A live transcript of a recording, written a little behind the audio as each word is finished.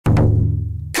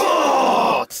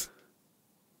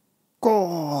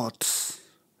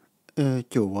今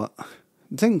日は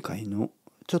前回の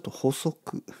ちょっと補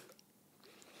足。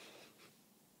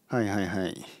はいはいは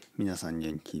い。皆さん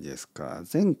元気ですか？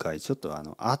前回ちょっと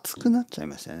熱くなっちゃい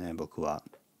ましたよね、僕は。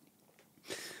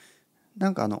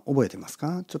なんか覚えてます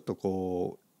か？ちょっ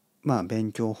と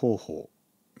勉強方法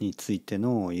について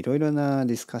のいろいろな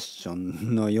ディスカッショ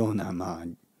ンのような、な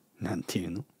んてい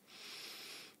うの、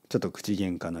ちょっと口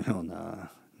喧嘩のよう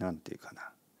な、なんていうか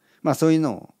な。そういう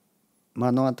のを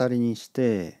目の当たりにし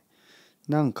て、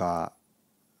なんか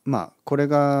これ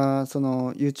がそ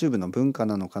の YouTube の文化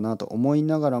なのかなと思い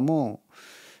ながらも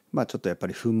ちょっとやっぱ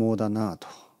り不毛だなと。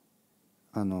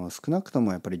少なくと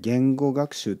もやっぱり言語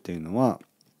学習っていうのは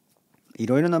い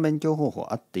ろいろな勉強方法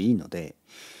あっていいので、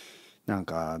なん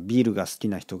かビールが好き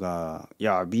な人が「い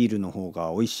やビールの方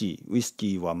が美味しい、ウイス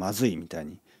キーはまずい」みたい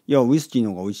に「いやウイスキー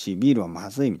の方が美味しい、ビールはま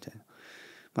ずい」みたい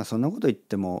な、そんなこと言っ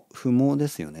ても不毛で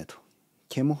すよねと。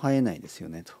毛も生えないですよ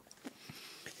ねと。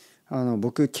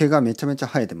僕毛がめちゃめちゃ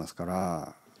生えてますか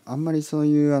ら、あんまりそう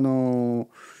いう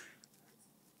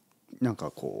なん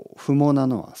か不毛な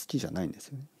のは好きじゃないんです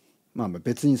よね。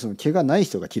別にその毛がない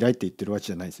人が嫌いって言ってるわけ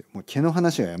じゃないですよ。もう毛の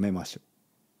話はやめましょう。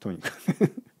とにか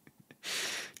く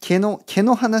毛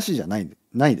の話じゃない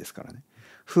ですからね。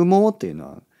不毛っていうの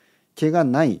は毛が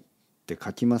ないって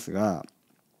書きますが、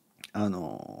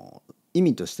意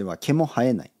味としては毛も生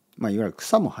えない。いわゆる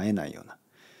草も生えないよう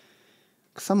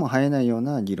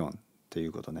な議論とい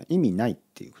うことね。意味ないっ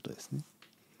ていうことですね。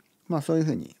そういうふ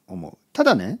うに思う。た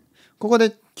だね、ここ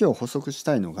で今日補足し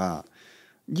たいのが、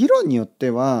議論によって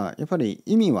はやっぱり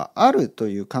意味はあると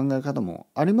いう考え方も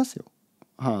ありますよ。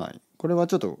はい。これは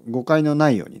ちょっと誤解のな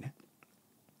いようにね。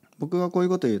僕がこういう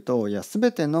ことを言うと、いや、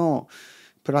全ての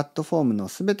プラットフォームの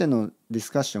全てのディ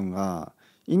スカッションが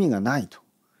意味がないと、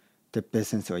哲平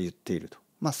先生は言っていると。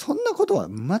そんなことは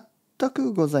全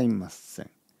くございません。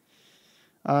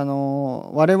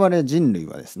我々人類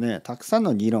はですね、たくさん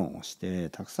の議論をして、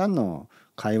たくさんの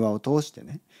会話を通して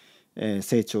ね、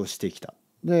成長してきた。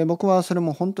で、僕はそれ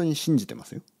も本当に信じてま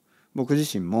すよ。僕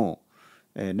自身も、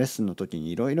レッスンの時に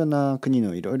いろいろな国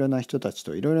のいろいろな人たち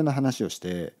といろいろな話をし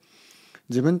て、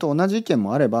自分と同じ意見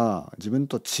もあれば、自分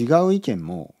と違う意見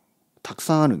もたく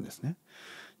さんあるんですね。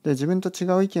で、自分と違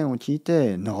う意見を聞い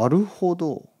て、なるほ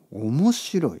ど、面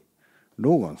白い。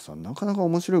ローガンさん、なかなか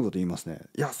面白いこと言いますね。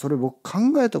いや、それ僕考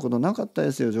えたことなかった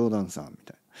ですよ、ジョーダンさん。み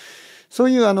たいな。そう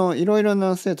いういろいろ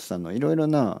な生徒さんのいろいろ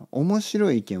な面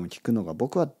白い意見を聞くのが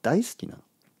僕は大好きなの。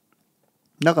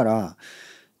だから、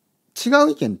違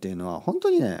う意見っていうのは本当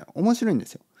にね、面白いんで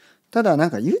すよ。ただな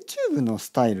んか YouTube のス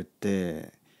タイルっ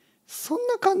て、そん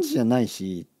な感じじゃない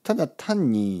し、ただ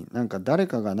単になんか誰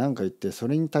かが何か言ってそ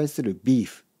れに対するビー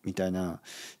フみたいな、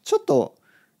ちょっと、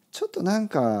なん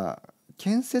か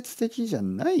建設的じゃ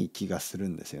ない気がする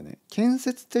んですよね。建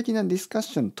設的なディスカッ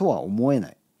ションとは思え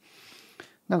ない。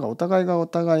なんかお互いがお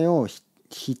互いを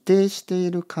否定して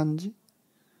いる感じ。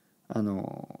な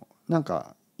ん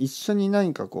か一緒に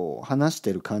何か話し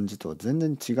てる感じとは全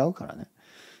然違うからね。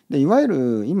で、いわゆ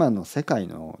る今の世界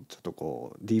のちょっ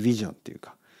とディビジョンっていう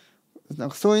か、なん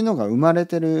かそういうのが生まれ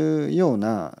てるよう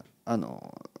な、生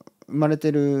まれ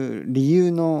てる理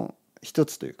由の一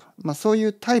つというか、そうい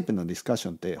うタイプのディスカッシ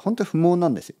ョンって本当に不毛な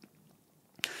んですよ。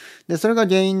で、それが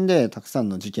原因でたくさん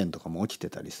の事件とかも起きて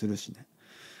たりするしね。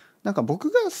なんか僕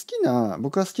が好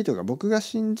きというか僕が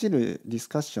信じるディス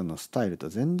カッションのスタイルと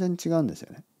全然違うんです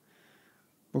よね。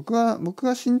僕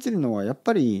が信じるのはやっ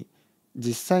ぱり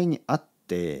実際に会っ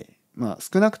て、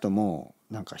少なくとも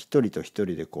なんか一人と一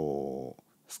人で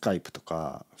スカイプと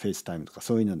かフェイスタイムとか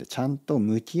そういうのでちゃんと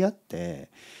向き合って、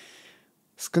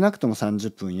少なくとも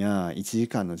30分や1時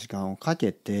間の時間をか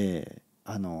けて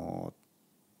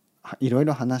いろい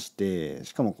ろ話して、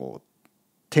しかも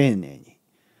丁寧に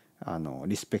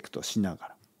リスペクトしなが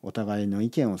ら、お互いの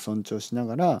意見を尊重しな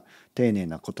がら丁寧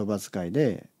な言葉遣い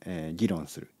で、議論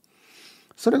する。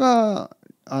それが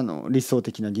理想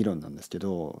的な議論なんですけ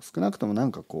ど、少なくともな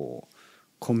んかコ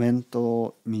メン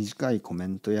ト、短いコメ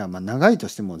ントや、長いと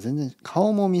しても全然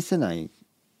顔も見せない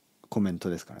コメン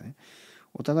トですからね。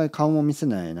お互い顔も見せ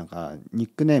ない、なんかニッ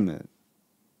クネーム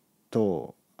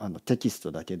とテキス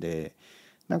トだけで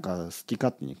なんか好き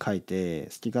勝手に書いて、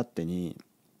好き勝手に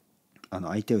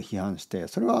相手を批判して、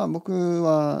それは僕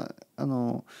は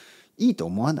いいと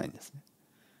思わないんですね。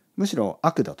むしろ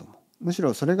悪だと思う。むし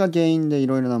ろそれが原因でい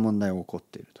ろいろな問題が起こっ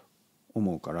ていると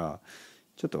思うから、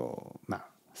ちょっと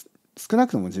少な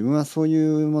くとも自分はそう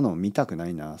いうものを見たくな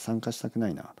いな、参加したくな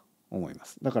いなと思いま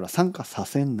す。だから参加さ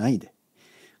せないで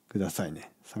くださいね。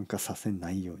参加させ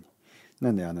ないように。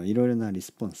なんでいろいろなリ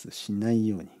スポンスしない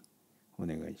ようにお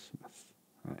願いします。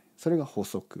はい、それが補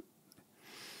足。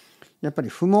やっぱり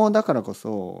不毛だからこ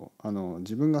そ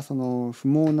自分がその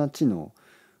不毛な地の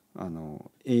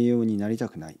栄養になりた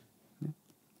くない、ね、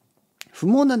不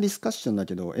毛なディスカッションだ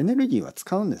けどエネルギーは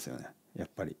使うんですよね、やっ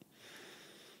ぱり。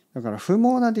だから不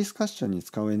毛なディスカッションに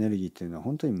使うエネルギーっていうのは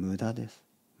本当に無駄です。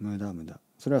無駄無駄。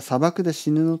それは砂漠で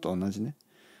死ぬのと同じね。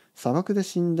砂漠で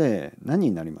死んで何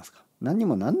になりますか？何に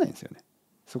もなんないんですよね。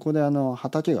そこで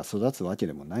畑が育つわけ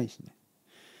でもないしね。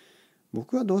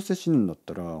僕はどうせ死ぬんだっ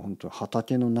たら本当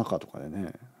畑の中とかで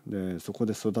ね、でそこ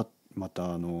でま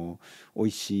た美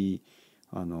味しい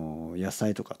野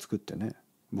菜とか作ってね、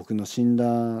僕の死ん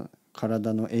だ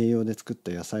体の栄養で作っ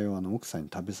た野菜を奥さんに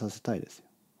食べさせたいです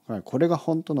よ。これが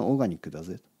本当のオーガニックだ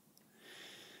ぜ。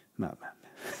まあまあ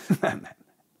まあまあ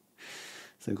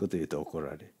そういうこと言うと怒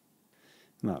られる。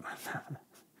まあまあまあ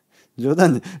冗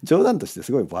談として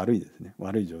すごい悪いですね。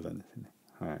悪い冗談ですね。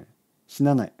はい。死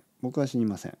なない。僕は死に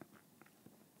ません。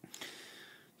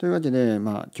というわけで、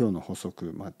今日の補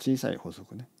足、小さい補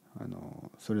足ね、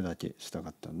それだけした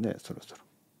かったんで、そろそろ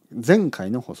前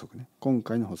回の補足ね、今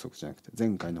回の補足じゃなくて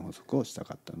前回の補足をした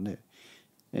かったんで、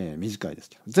短いです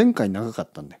けど、前回長か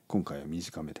ったんで今回は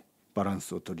短めでバラン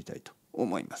スを取りたいと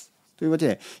思います。というわけ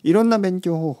で、いろんな勉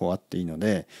強方法あっていいの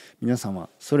で、皆さんは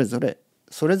それぞれ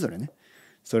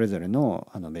の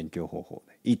勉強方法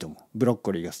でいいと思う。ブロッ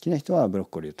コリーが好きな人はブロッ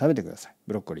コリーを食べてください。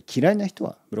ブロッコリー嫌いな人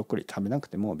はブロッコリー食べなく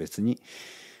ても別に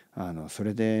そ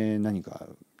れで何か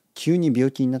急に病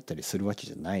気になったりするわけ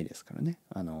じゃないですからね。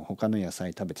他の野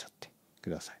菜食べちゃってく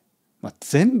ださい。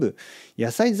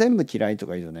野菜全部嫌いと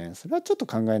か言うとね、それはちょっと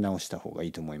考え直した方がい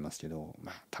いと思いますけど、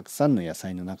たくさんの野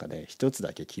菜の中で一つ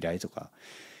だけ嫌いとか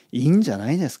いいんじゃな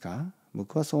いですか。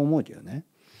僕はそう思うけどね。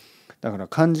だから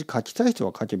漢字書きたい人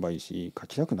は書けばいいし、書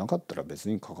きたくなかったら別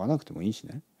に書かなくてもいいし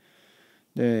ね。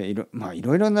でいろ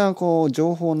いろな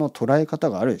情報の捉え方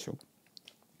があるでしょ。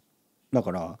だ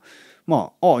から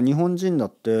日本人だっ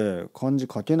て漢字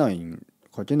書けない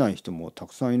人もた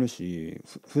くさんいるし、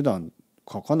普段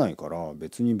書かないから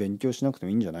別に勉強しなくても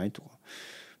いいんじゃないと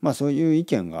か、そういう意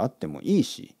見があってもいい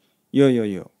し、いや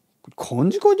漢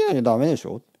字書けなきゃダメでし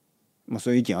ょ、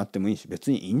そういう意見あってもいいし、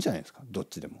別にいいんじゃないですか、どっ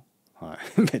ちでも。はい、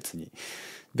別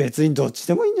にどっち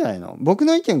でもいいんじゃないの。僕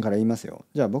の意見から言いますよ。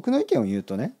じゃあ僕の意見を言う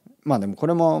とね、でもこ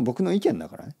れも僕の意見だ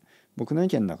からね。僕の意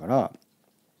見だから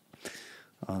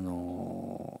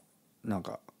なん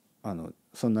か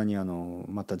そんなに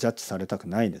またジャッジされたく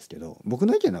ないですけど、僕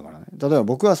の意見だからね。例えば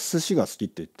僕は寿司が好きっ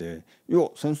て言って「いや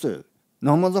先生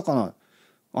生魚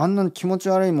あんなに気持ち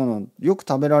悪いものよく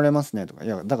食べられますね」とか、い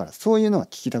やだからそういうのは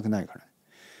聞きたくないからね。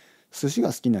寿司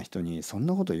が好きな人にそん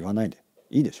なこと言わないで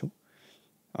いいでしょ。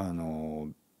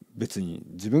別に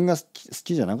自分が好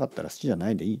きじゃなかったら好きじゃな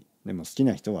いでいい。でも好き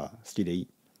な人は好きでいい。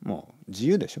もう自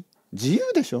由でしょ。自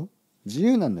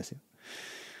由なんですよ。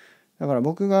だから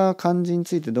僕が漢字に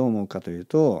ついてどう思うかという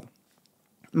と、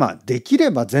でき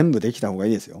れば全部できた方がい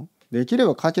いですよ。できれ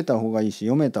ば書けた方がいいし、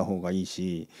読めた方がいい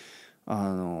し、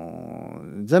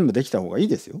全部できた方がいい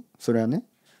ですよ。それはね。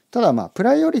ただプ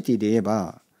ライオリティで言え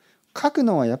ば、書く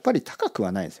のはやっぱり高く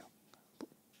はないですよ。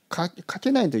書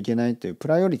けないといけないというプ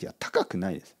ライオリティは高くな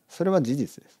いです。それは事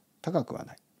実です。高くは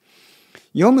ない。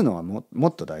読むのはも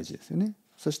っと大事ですよね。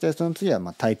そしてその次は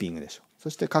タイピングでしょ。そ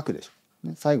して書くでしょ。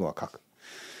ね、最後は書く。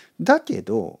だけ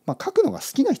ど、書くのが好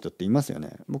きな人っていますよ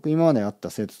ね。僕今まで会った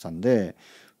生徒さんで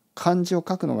漢字を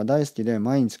書くのが大好きで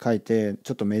毎日書いて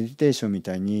ちょっとメディテーションみ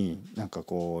たいに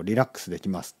リラックスでき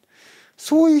ます。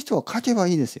そういう人は書けば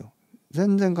いいですよ。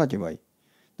全然書けばいい。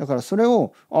だからそれ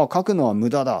を書くのは無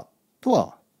駄だと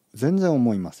は全然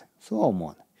思いません。そうは思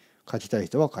わない。書きたい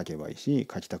人は書けばいいし、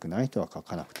書きたくない人は書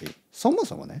かなくていい。そも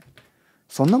そもね、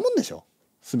そんなもんでしょ。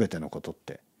全てのことっ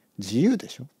て自由で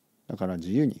しょ。だから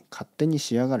自由に勝手に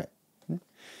仕上がれ、ね、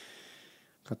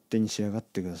勝手に仕上がっ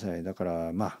てください。だか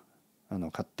ら勝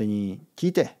手に聞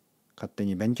いて、勝手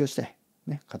に勉強して、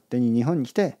ね、勝手に日本に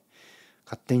来て、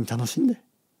勝手に楽しんで、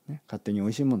ね、勝手に美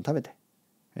味しいもの食べて、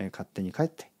勝手に帰っ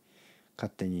て、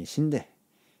勝手に死んで、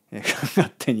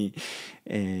勝手に、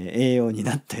栄養に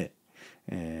なって、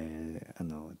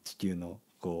地球の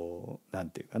なん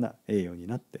ていうかな、栄養に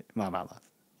なって、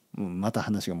また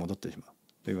話が戻ってしまう。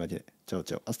というわけで、チャオ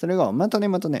チャオ。アスタレガオ、また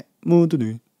ね。